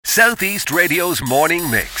Southeast Radio's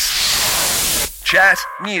morning mix. Chat,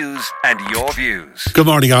 news and your views. Good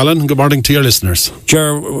morning, Alan. Good morning to your listeners.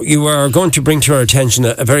 Ger, you are going to bring to our attention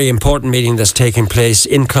a very important meeting that's taking place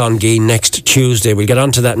in Clongeen next Tuesday. We'll get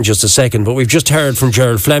on to that in just a second, but we've just heard from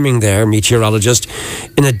Gerald Fleming there, meteorologist,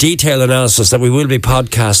 in a detailed analysis that we will be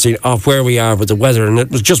podcasting of where we are with the weather, and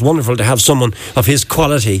it was just wonderful to have someone of his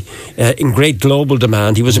quality in great global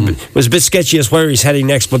demand. He was a bit sketchy as where he's heading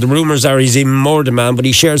next, but the rumours are he's even more demand, but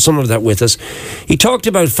he shared some of that with us. He talked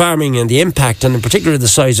about farming and the impact, and in particular the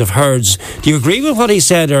size of herds. Do you agree with what he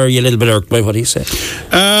said, or are you a little bit irked by what he said?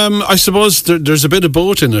 I suppose there's a bit of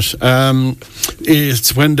both in it.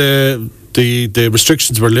 It's when the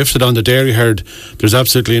restrictions were lifted on the dairy herd, there's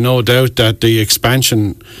absolutely no doubt that the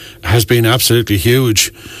expansion has been absolutely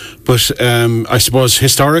huge. But I suppose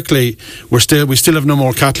historically we still have no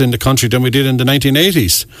more cattle in the country than we did in the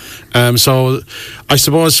 1980s. So I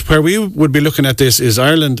suppose where we would be looking at this is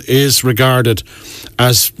Ireland is regarded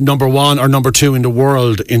as number one or number two in the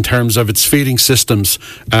world in terms of its feeding systems,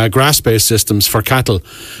 grass-based systems for cattle,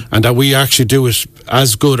 and that we actually do it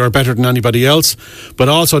as good or better than anybody else, but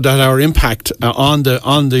also that our impact on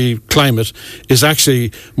the climate is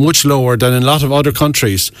actually much lower than in a lot of other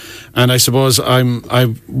countries. And I suppose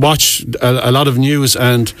I watch a lot of news,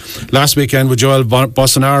 and last weekend with Joel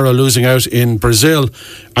Bolsonaro losing out in Brazil,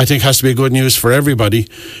 I think has to be good news for everybody,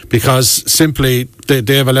 because simply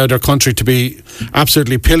they have allowed their country to be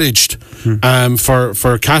absolutely pillaged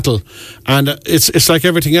for cattle. And it's like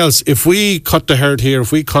everything else. If we cut the herd here,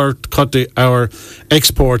 if we cut our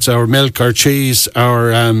exports, our milk, our cheese,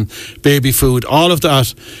 our baby food, all of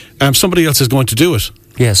that, somebody else is going to do it.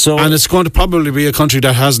 Yeah, and it's going to probably be a country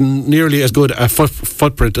that has nearly as good a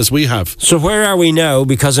footprint as we have. So where are we now?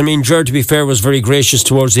 Because, I mean, Ger, to be fair, was very gracious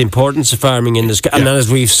towards the importance of farming in this. And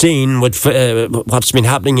as we've seen with what's been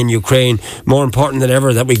happening in Ukraine, more important than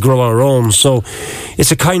ever that we grow our own. So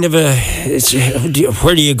it's a kind of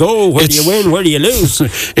where do you go? Where do you win? Where do you lose?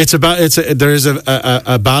 There is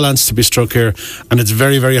a balance to be struck here, and it's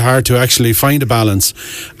very, very hard to actually find a balance.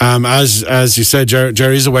 As you said,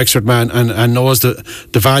 Jerry's a Wexford man and knows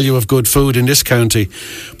the value of good food in this county,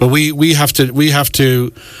 but we have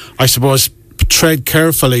to I suppose tread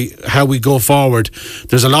carefully how we go forward.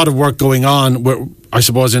 There's a lot of work going on. I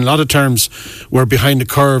suppose in a lot of terms we're behind the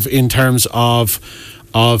curve in terms of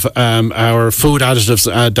our food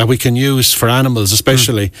additives that we can use for animals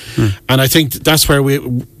especially. And I think that's where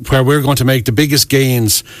we're going to make the biggest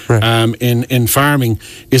gains in farming,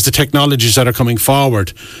 is the technologies that are coming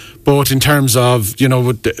forward. Both in terms of,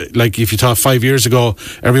 like if you thought 5 years ago,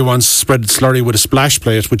 everyone spread slurry with a splash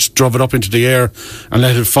plate, which drove it up into the air and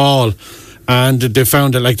let it fall. And they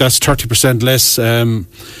found that that's 30% less,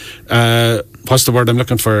 what's the word I'm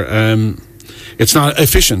looking for? It's not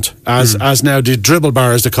efficient as now the dribble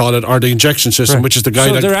bar, as they call it, or the injection system, which is the guy.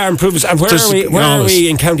 So there are improvements. And where are we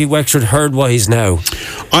in County Wexford herd-wise now?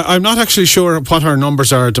 I'm not actually sure what our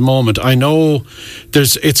numbers are at the moment. I know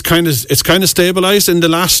it's kind of stabilised in the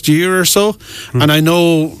last year or so, and I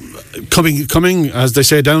know coming as they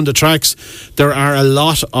say down the tracks, there are a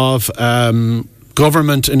lot of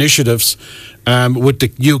government initiatives with the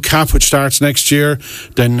UCAP, which starts next year,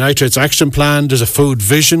 then Nitrates Action Plan. There's a Food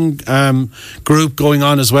Vision group going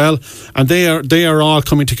on as well, and they are all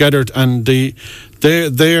coming together, and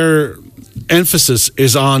their emphasis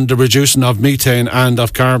is on the reducing of methane and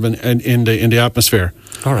of carbon in the atmosphere.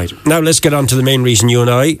 All right. Now let's get on to the main reason you and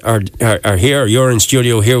I are here. You're in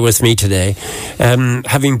studio here with me today.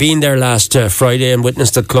 Having been there last Friday and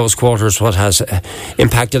witnessed at close quarters what has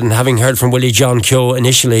impacted, and having heard from Willie John Keogh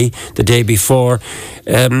initially the day before,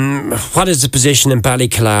 what is the position in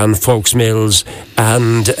Ballycallan, Folks Mills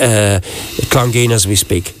and Clongeen as we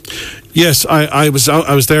speak? Yes, I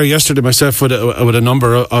was there yesterday myself with a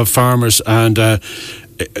number of farmers, and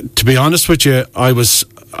to be honest with you, I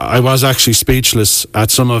was actually speechless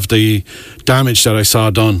at some of the damage that I saw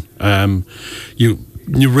done. You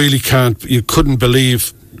really you couldn't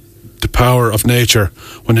believe the power of nature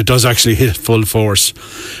when it does actually hit full force.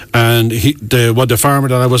 And the farmer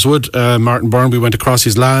that I was with, Martin Byrne, we went across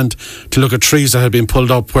his land to look at trees that had been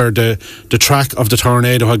pulled up where the track of the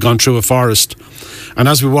tornado had gone through a forest. And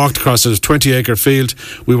as we walked across a 20-acre field,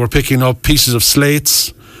 we were picking up pieces of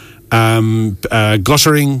slates,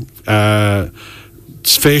 guttering,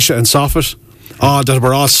 fascia and soffit, that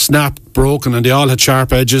were all snapped, broken, and they all had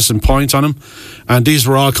sharp edges and points on them, and these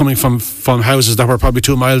were all coming from houses that were probably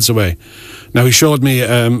 2 miles away. Now he showed me,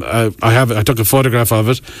 I took a photograph of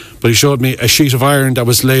it, but he showed me a sheet of iron that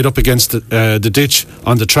was laid up against the ditch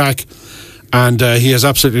on the track, and he has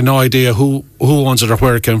absolutely no idea who owns it or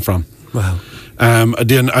where it came from. Wow.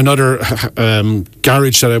 Then another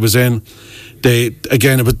garage that I was in,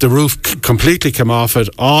 the roof completely came off it.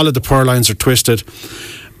 All of the power lines are twisted.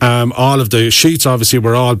 All of the sheets obviously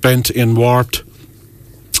were all bent and warped.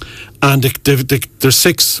 And there's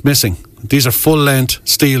 6 missing. These are full-length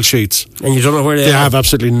steel sheets. And you don't know where they are? They have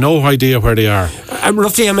absolutely no idea where they are.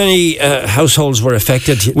 Roughly how many households were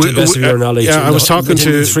affected, to the best of your knowledge? Yeah, I was talking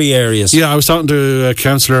to 3 areas. Yeah, I was talking to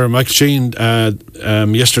Councillor Michael Sheen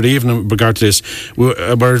yesterday evening in regard to this.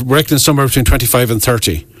 We're reckoning somewhere between 25 and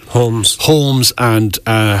 30. Homes and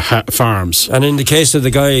farms. And in the case of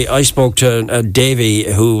the guy I spoke to, Davy,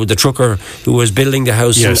 the trucker who was building the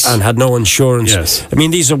house and had no insurance. Yes. I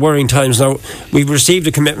mean, these are worrying times. Now, we've received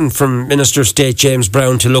a commitment from Minister of State James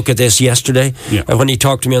Brown to look at this yesterday when he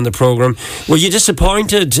talked to me on the programme. Were you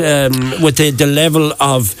disappointed with the level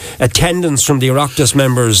of attendance from the Oireachtas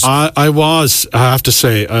members? I was, I have to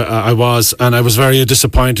say. I was, and I was very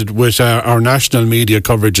disappointed with our national media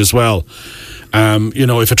coverage as well.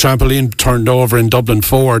 If a trampoline turned over in Dublin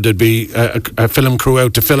 4, there'd be a film crew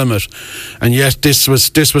out to film it, and yet this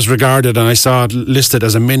was regarded, and I saw it listed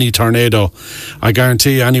as a mini tornado. I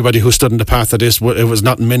guarantee you, anybody who stood in the path of this, it was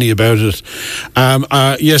nothing mini about it.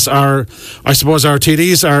 I suppose our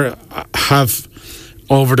TDs have.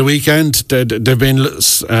 Over the weekend, they've been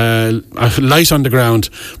light on the ground,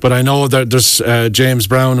 but I know that there's James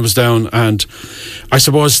Brown was down, and I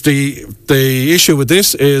suppose the issue with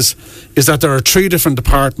this is that there are 3 different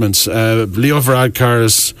departments: Leo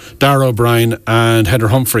Varadkar's, Darragh O'Brien, and Heather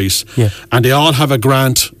Humphreys, and they all have a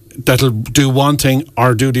grant that'll do one thing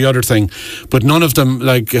or do the other thing, but none of them,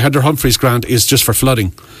 like Heather Humphreys' grant, is just for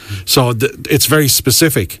flooding, so it's very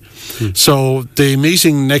specific. So the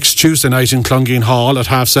meeting next Tuesday night in Clongeen Hall at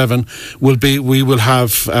 7:30 we will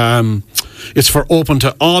have it's for open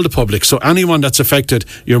to all the public, so anyone that's affected,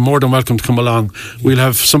 you're more than welcome to come along. We'll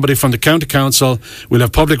have somebody from the county council, we'll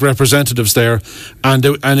have public representatives there, and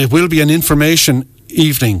it will be an information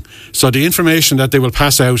evening. So the information that they will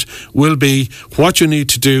pass out will be what you need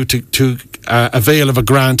to do to avail of a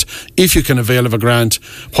grant, if you can avail of a grant,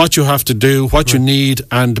 what you have to do, what you need,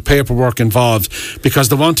 and the paperwork involved. Because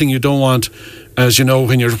the one thing you don't want, as you know,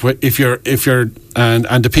 and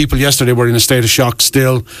the people yesterday were in a state of shock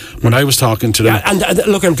still when I was talking to them. Yeah, and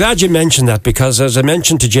look, I'm glad you mentioned that, because as I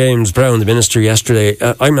mentioned to James Brown, the minister, yesterday,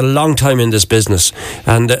 I'm a long time in this business,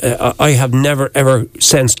 and I have never ever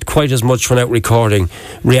sensed quite as much, when out recording,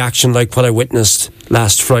 reaction like what I witnessed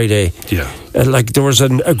last Friday. Yeah. Like there was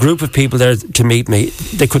a group of people there to meet me.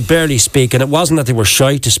 They could barely speak, and it wasn't that they were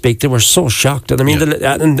shy to speak. They were so shocked. And I mean,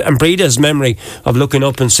 and Brida's memory of looking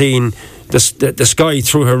up and seeing the sky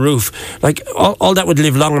through her roof, like all that would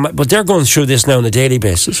live long. But they're going through this now on a daily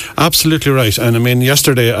basis. Absolutely right. And I mean,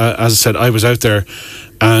 yesterday, as I said, I was out there,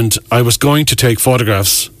 and I was going to take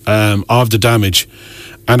photographs of the damage.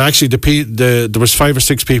 And actually, there was 5 or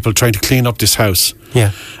 6 people trying to clean up this house.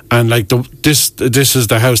 Yeah. And like this is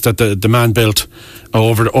the house that the man built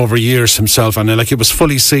over years himself, and like it was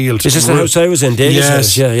fully sealed. Is this the house I was in? Daly's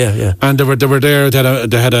house? Yeah. And they were there.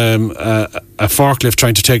 They had a forklift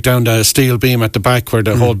trying to take down the steel beam at the back where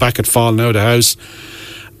the whole back had fallen out of the house,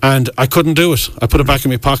 and I couldn't do it. I put it back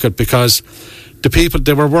in my pocket because the people,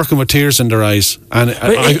 they were working with tears in their eyes, and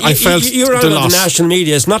I felt you're the on loss. The national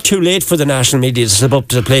media. It's not too late for the national media to step up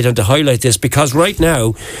to the plate and to highlight this, because right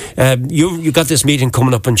now you got this meeting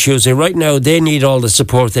coming up on Tuesday. Right now they need all the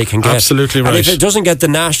support they can get. Absolutely right. And if it doesn't get the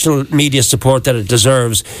national media support that it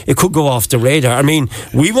deserves, it could go off the radar. I mean,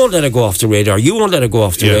 we won't let it go off the radar. You won't let it go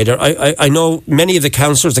off the radar. I know many of the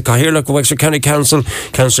councillors, the Cathaoirleach, Wexford County Council,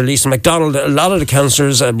 Councillor Lisa MacDonald, a lot of the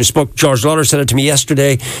councillors, we spoke, George Lawler said it to me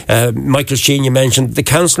yesterday, Michael Sheen, you mentioned, the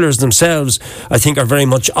councillors themselves, I think, are very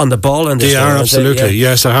much on the ball in this. They are, absolutely.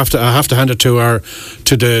 Yes, I have to hand it to our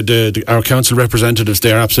council representatives.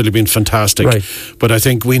 They are absolutely been fantastic. Right. But I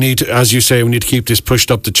think we need to, as you say, we need to keep this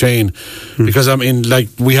pushed up the chain, because I mean, like,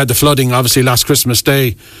 we had the flooding obviously last Christmas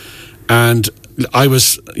Day, and I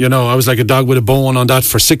was like a dog with a bone on that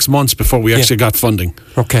for 6 months before we actually got funding.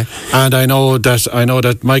 Okay. And I know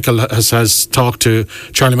that Michael has talked to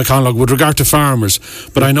Charlie McConlogue with regard to farmers,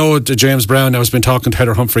 but I know that James Brown now has been talking to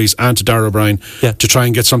Heather Humphreys and to Darragh O'Brien to try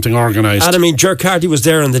and get something organised. And I mean, Ger Carty was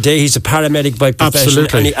there on the day. He's a paramedic by profession.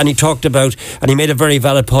 Absolutely. And he talked about, and he made a very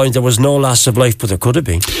valid point, there was no loss of life, but there could have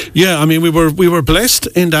been. Yeah, I mean, we were blessed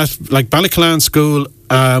in that, like, Ballycallan School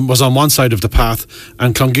was on one side of the path,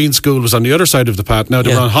 and Clongeen School was on the other side of the path. Now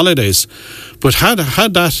they were on holidays, but had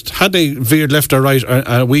they veered left or right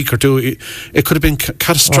a week or two, it could have been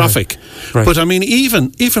catastrophic. Right. But I mean,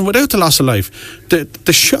 even without the loss of life,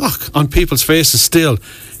 the shock on people's faces still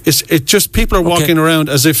is, it just, people are walking around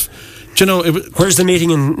as if Do you know, where's the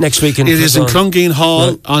meeting next week? It is in Clongeen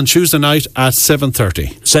Hall on Tuesday night at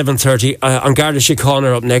 7:30. 7:30. I'm Garda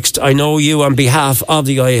Síochána up next. I know you, on behalf of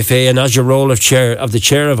the IFA and as your role of the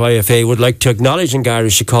chair of IFA, would like to acknowledge in Garda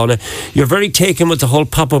Síochána, you're very taken with the whole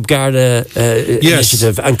pop-up Garda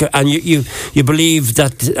initiative, and you believe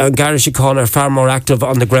that Garda Síochána are far more active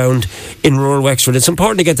on the ground in rural Wexford. It's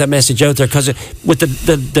important to get that message out there, because with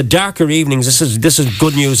the darker evenings, this is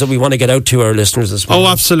good news that we want to get out to our listeners as well.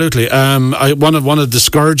 Oh, absolutely. One of the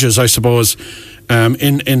scourges, I suppose,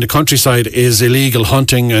 in the countryside is illegal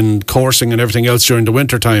hunting and coursing and everything else during the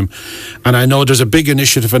winter time. And I know there's a big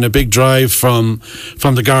initiative and a big drive from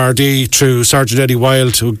the Gardaí through Sergeant Eddie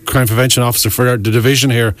Wilde, who Crime Prevention Officer for the division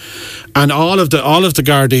here, and all of the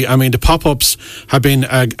Gardaí. I mean, the pop-ups have been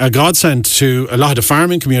a godsend to a lot of the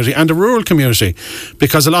farming community and the rural community,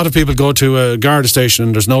 because a lot of people go to a Garda station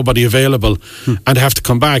and there's nobody available and they have to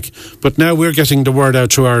come back. But now we're getting the word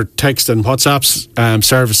out through our text and WhatsApp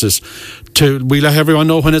services. We let everyone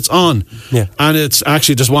know when it's on. Yeah. And it's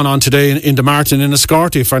actually just one on today in the Martin in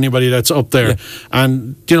Escorty for anybody that's up there. Yeah.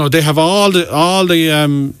 And you know, they have all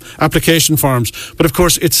the application forms, but of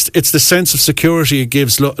course it's the sense of security it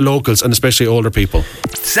gives locals and especially older people.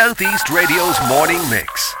 Southeast Radio's morning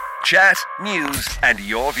mix. Chat, news and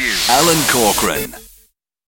your views. Alan Corcoran.